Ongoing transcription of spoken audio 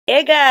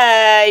Hey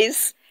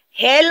guys,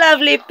 hey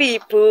lovely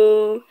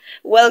people,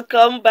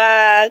 welcome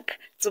back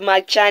to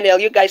my channel.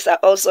 You guys are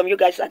awesome, you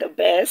guys are the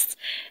best.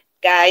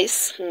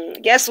 Guys,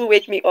 guess who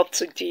wake me up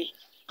today?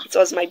 It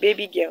was my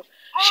baby girl.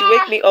 She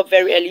wake me up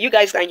very early. You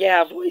guys can hear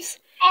her voice.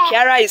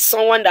 Kiara is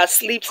someone that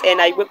sleeps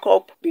and I wake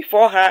up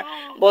before her.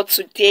 But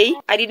today,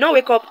 I did not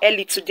wake up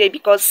early today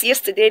because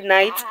yesterday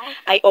night,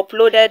 I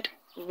uploaded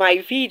my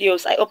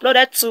videos. I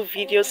uploaded 2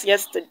 videos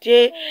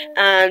yesterday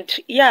and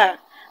yeah,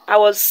 I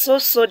was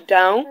so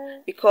down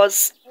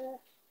because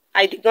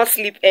I did not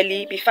sleep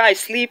early. Before I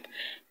sleep,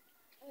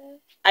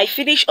 I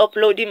finished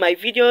uploading my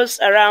videos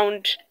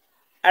around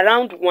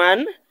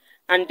 1,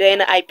 and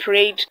then I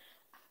prayed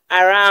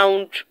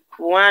around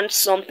 1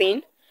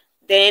 something.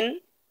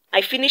 Then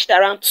I finished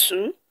around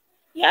 2.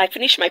 Yeah, I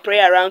finished my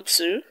prayer around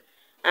 2,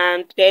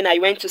 and then I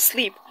went to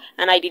sleep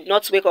and I did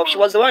not wake up. She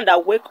was the one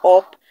that woke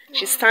up.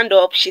 She stand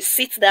up, she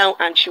sits down,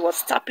 and she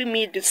was tapping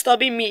me,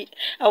 disturbing me.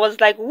 I was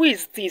like, who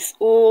is this?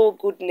 Oh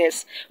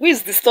goodness, who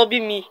is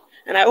disturbing me?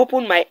 And I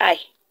opened my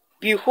eye.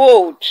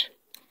 Behold,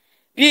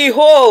 it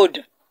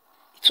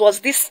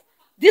was this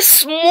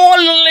small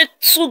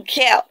little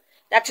girl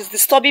that is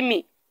disturbing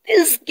me.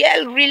 This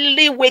girl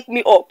really wake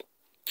me up.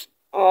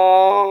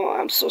 Oh,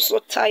 I'm so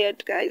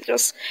tired, guys.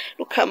 Just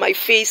look at my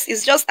face.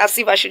 It's just as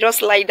if I should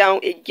just lie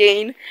down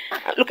again.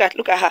 Look at her.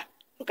 Look at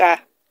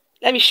her.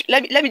 Let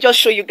me just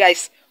show you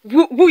guys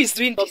who is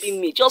doing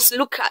disturbing me. Just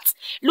look at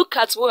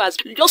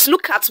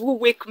who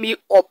wake me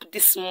up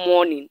this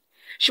morning.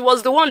 She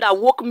was the one that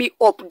woke me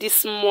up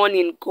this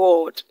morning.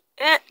 God,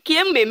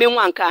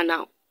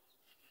 now.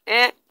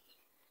 Where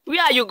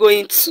are you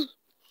going to?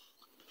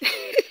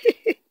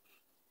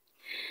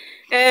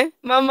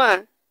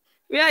 Mama,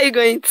 where are you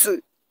going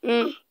to?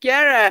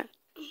 Kiara?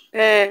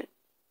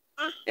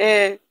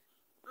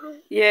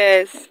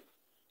 Yes.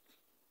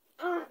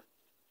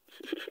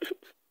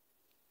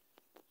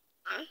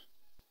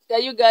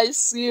 Can you guys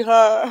see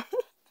her?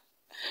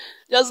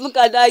 Just look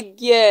at that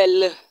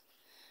girl.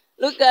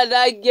 Look at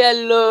that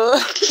girl.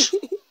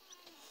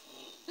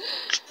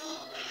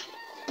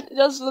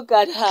 Just look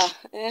at her.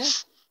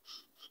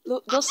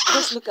 Look,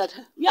 just look at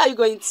her. Where are you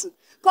going to?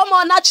 Come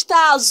on,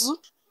 Nachitazu.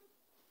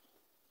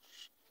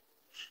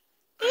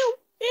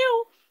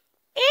 Ew.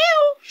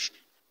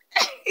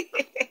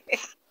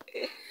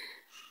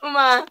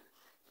 Mama,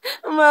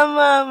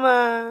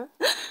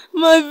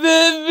 my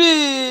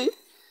baby.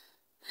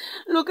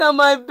 Look at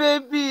my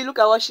baby. Look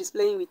at what she's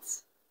playing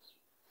with.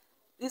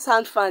 This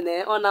hand fan,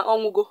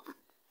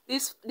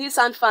 This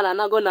hand fan are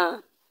not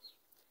gonna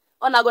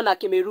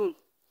Cameroon.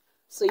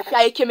 So if you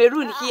are a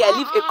Cameroon here,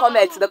 leave a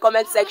comment in the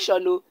comment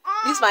section. Oh,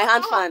 this is my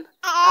hand fan.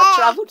 I've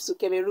traveled to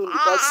Cameroon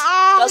because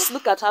just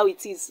look at how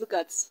it is. Look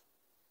at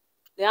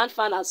the hand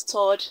fan has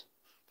stored.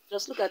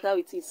 Just look at how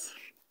it is.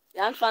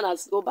 The hand fan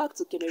has go back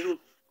to Cameroon.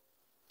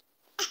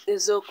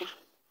 Ezoko.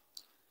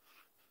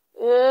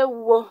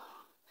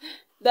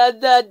 Da.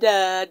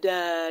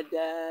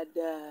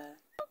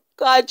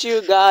 Catch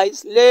you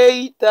guys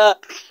later.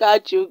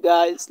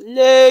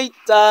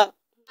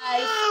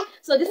 Guys,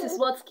 so this is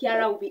what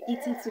Kiara will be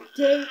eating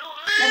today.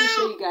 Let me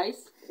show you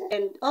guys.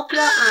 And okra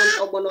and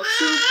ogbono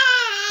soup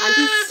and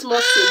this small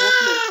semo.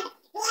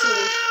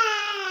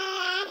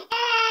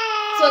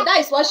 So that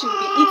is what she will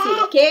be eating,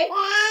 okay?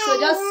 So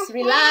just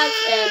relax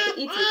and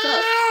eat with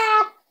us.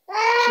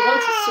 She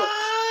wants to soak.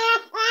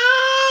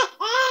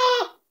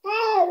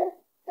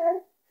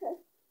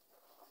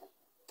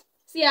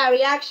 See her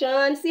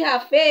reaction, see her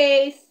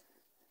face.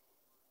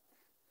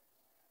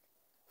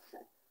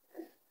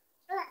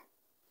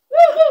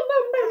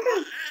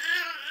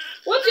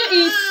 What you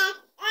eat?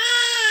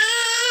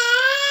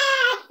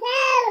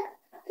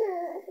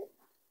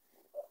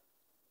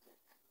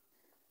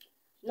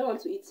 No one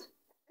to eat.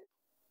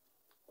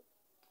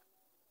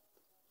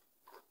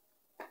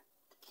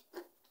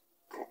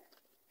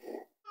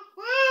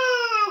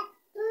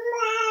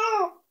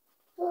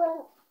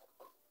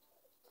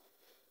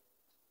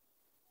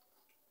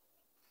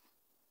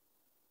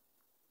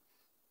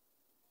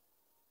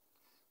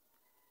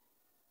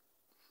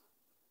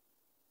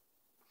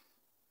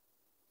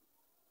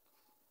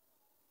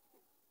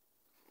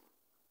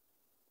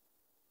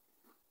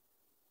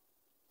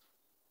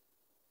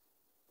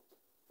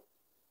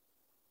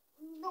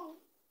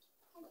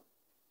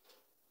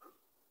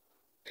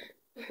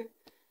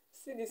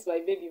 See this, my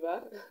baby,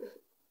 man.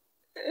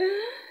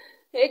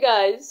 Hey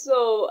guys,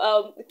 so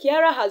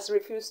Kiara has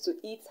refused to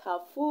eat her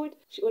food.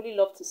 She only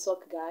loves to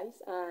suck,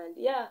 guys. And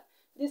yeah,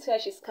 this hair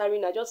she's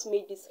carrying, I just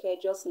made this hair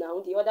just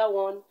now. The other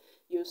one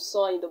you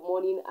saw in the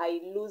morning, I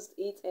loosed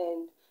it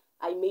and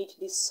I made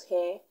this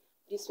hair,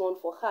 this one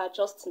for her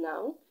just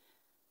now.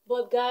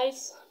 But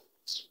guys,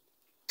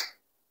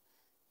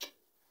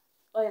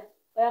 come.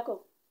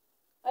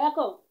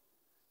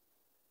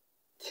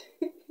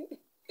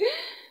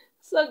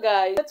 So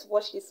guys, let's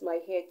wash this my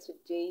hair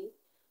today.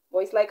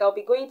 But it's like I'll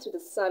be going to the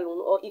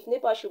salon, or if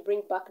NEPA should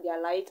bring back their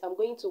light, I'm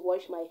going to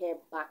wash my hair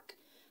back.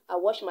 I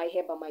wash my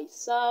hair by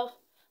myself.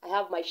 I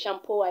have my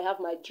shampoo, I have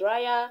my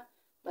dryer,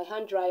 my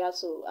hand dryer,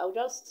 so I'll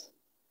just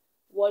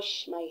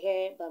wash my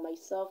hair by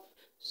myself.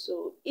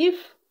 So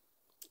if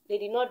they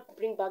did not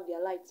bring back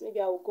their lights, maybe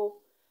I will go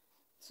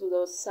to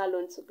the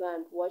salon to go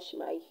and wash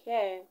my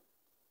hair.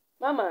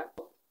 Mama,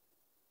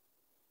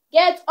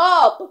 get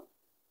up!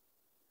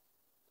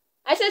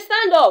 I said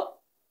stand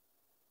up.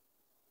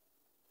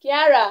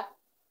 Kiara.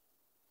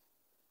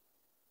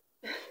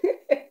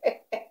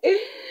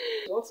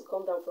 She wants to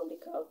come down from the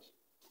couch.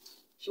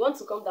 She wants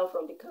to come down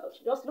from the couch.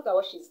 Just look at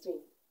what she's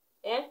doing.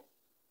 Eh?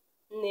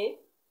 Ne?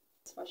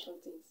 Fashion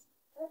things.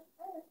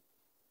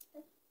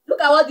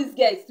 Look at what this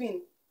girl is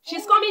doing.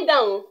 She's coming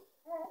down.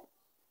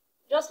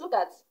 Just look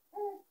at.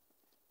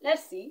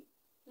 Let's see.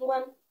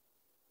 One.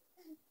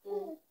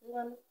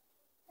 One.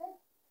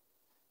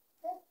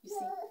 You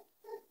see?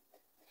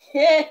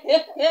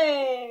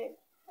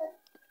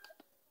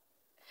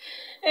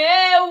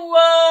 Hey,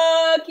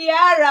 whoa,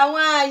 Kiara,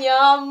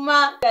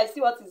 wanyama. Guys,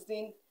 see what he's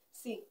doing.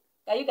 See,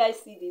 can you guys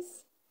see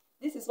this?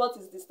 This is what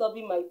is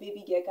disturbing my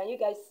baby girl. Can you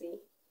guys see?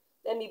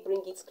 Let me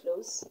bring it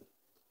close.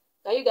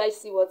 Can you guys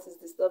see what is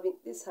disturbing?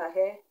 This her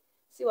hair.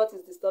 See what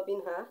is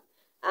disturbing her?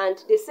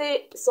 And they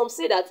say, some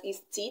say that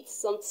it's teeth.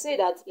 Some say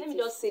that let me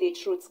just say the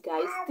truth,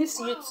 guys. This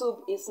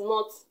YouTube is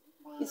not.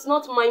 It's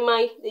not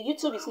my. The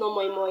YouTube is not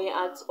my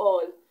at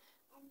all.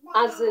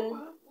 As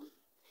in,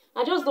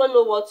 I just don't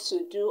know what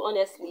to do,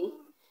 honestly.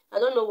 I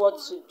don't know what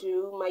to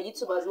do. My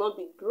YouTube has not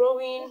been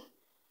growing.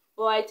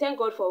 But I thank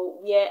God for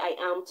where I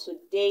am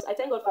today. I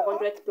thank God for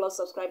 100+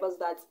 subscribers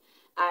that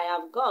I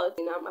have got.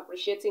 And I'm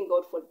appreciating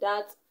God for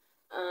that.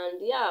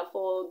 And yeah,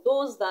 for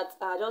those that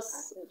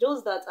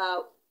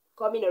are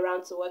coming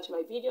around to watch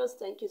my videos,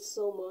 thank you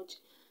so much.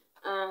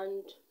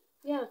 And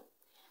yeah,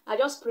 I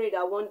just pray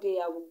that one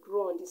day I will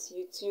grow on this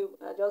YouTube.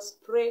 I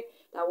just pray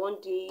that one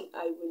day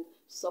I will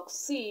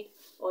succeed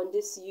on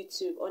this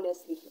YouTube.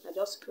 Honestly, I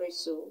just pray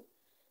so,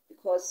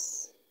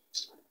 because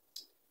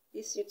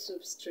this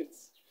YouTube street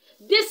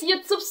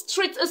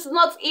is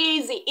not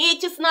easy.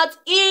 It is not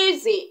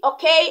easy.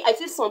 Okay, I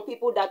see some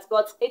people that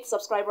got 8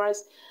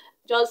 subscribers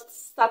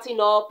just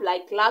starting up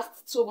like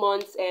last 2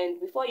 months,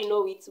 and before you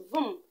know it,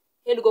 boom,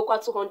 it'll go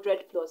quite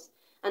 200+.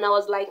 And I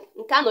was like,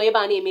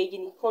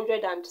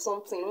 100 and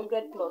something,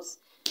 100+.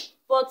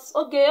 But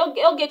okay,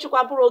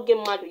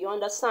 you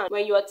understand?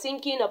 When you are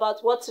thinking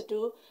about what to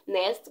do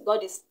next,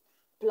 God is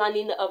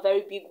planning a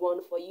very big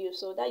one for you.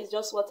 So that is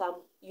just what I'm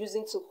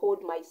using to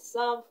hold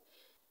myself.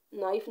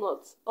 Now, if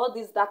not, all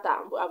this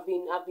data I've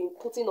been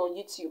putting on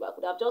YouTube, I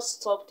could have just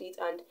stopped it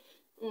and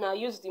now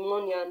use the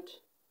money and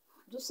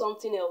do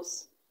something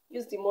else.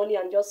 Use the money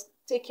and just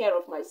take care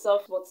of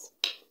myself. But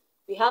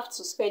we have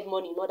to spend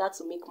money in order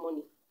to make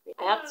money.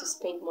 I have to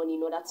spend money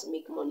in order to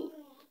make money.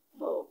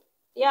 But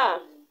yeah.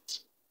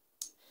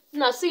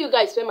 Now see you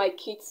guys when my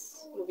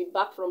kids will be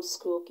back from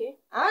school, okay?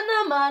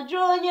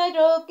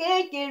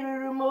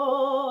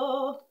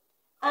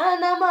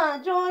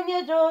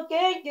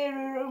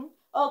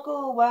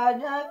 Ọkụ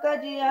gbaja aka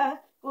ji ya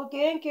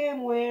okenke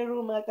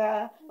nweru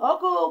maka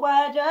ọkụ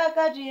gbaja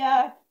aka ji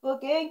ya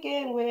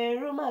okenke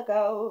nweru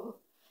maka o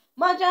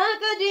maja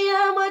aka ji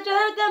ya maja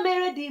aka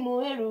mere di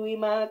mu erughị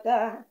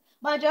maka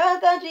maja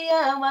aka ji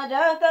ya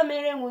maja aka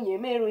mere nwunye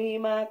merughị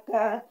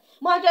maka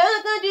maja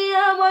aka ji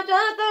ya maja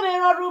aka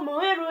mere ọrụ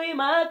mu erughị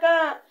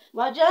maka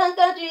maja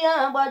aka ji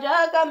ya maja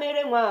aka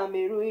mere nwa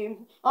merughị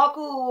m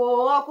ọkụ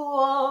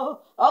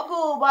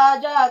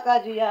gbaja aka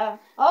ji ya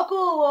ọkụ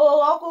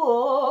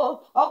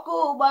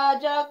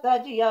gbaja aka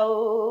ji ya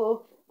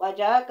o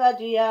gbaja aka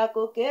ji ya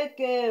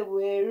kokeke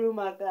weru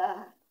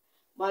maka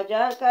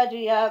gbaja aka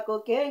ji ya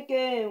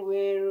kokeke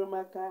weru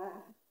maka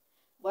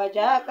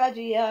gbaja aka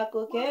ji ya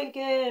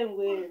kokeke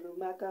weru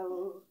maka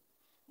o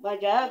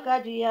gbaja aka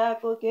ji ya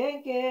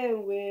kokeke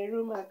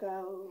weru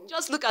maka o.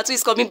 Just look at who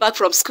is coming back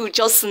from school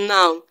just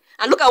now,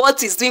 and look at what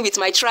he's doing with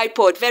my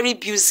tripod. Very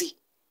busy.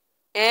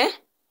 Eh?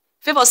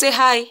 Favor, say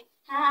hi.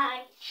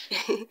 Hi.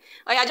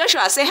 Oh yeah,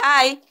 Joshua, say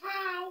hi.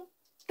 Hi.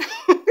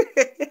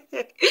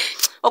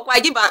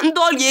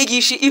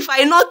 If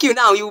I knock you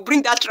now, you will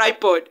bring that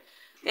tripod.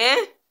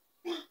 Eh?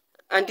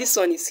 And this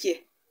one is here.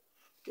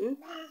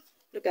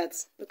 Look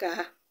at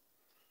her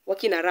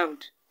walking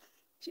around.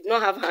 She did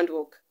not have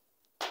handwork.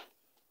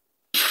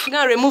 You're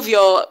gonna remove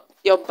your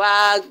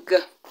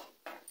bag.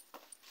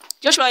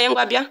 Joshua,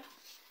 Yangwabia.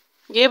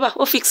 Geba,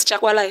 oh fix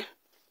chakwala.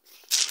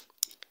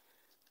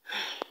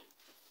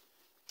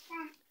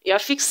 You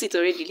have fixed it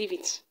already. Leave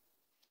it.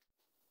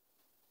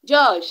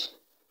 George.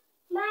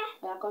 Ma.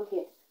 Yeah, come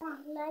here.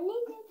 Mommy.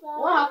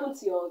 What happened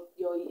to your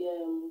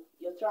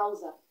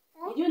trouser?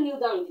 Did you kneel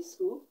down in the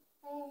school?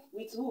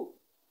 With who?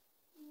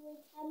 With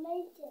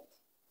anointed.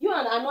 You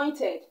and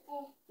anointed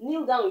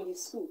kneel down in the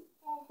school.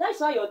 That's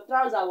why your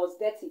trouser was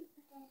dirty.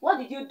 What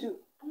did you do?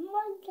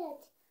 Anointed.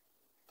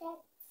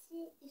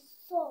 Dirty his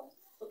socks.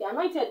 Okay,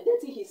 anointed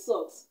dirty his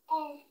socks.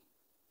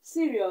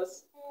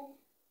 Serious?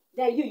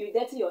 Then you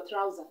dirty your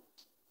trouser.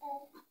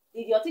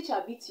 Did your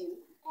teacher beat you?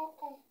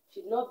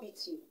 She did not beat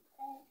you.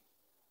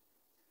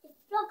 He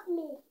struck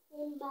me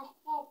in my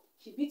head.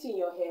 She beat you in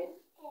your head?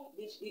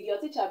 Did your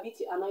teacher beat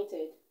you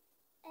anointed?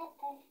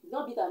 Did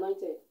not beat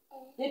anointed?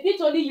 They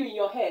beat only you in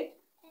your head.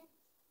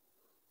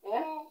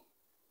 Eh?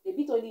 A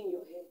bit only in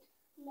your head.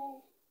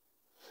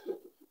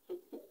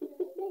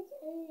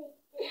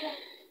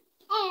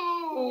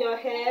 In your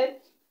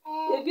head?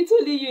 A bit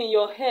only you in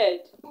your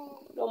head.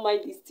 Don't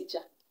mind this teacher.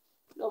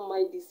 Don't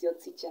mind this your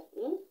teacher.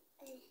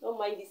 Don't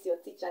mind this your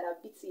teacher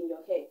that beats in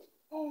your head.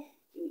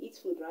 You eat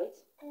food, right?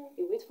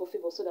 You wait for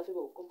Favor so that Favor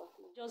will come back.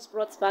 Just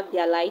brought back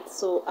their light,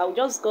 so I'll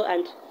just go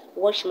and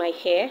wash my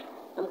hair.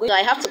 So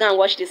I have to go and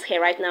wash this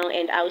hair right now,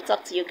 and I'll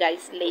talk to you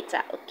guys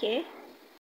later, okay?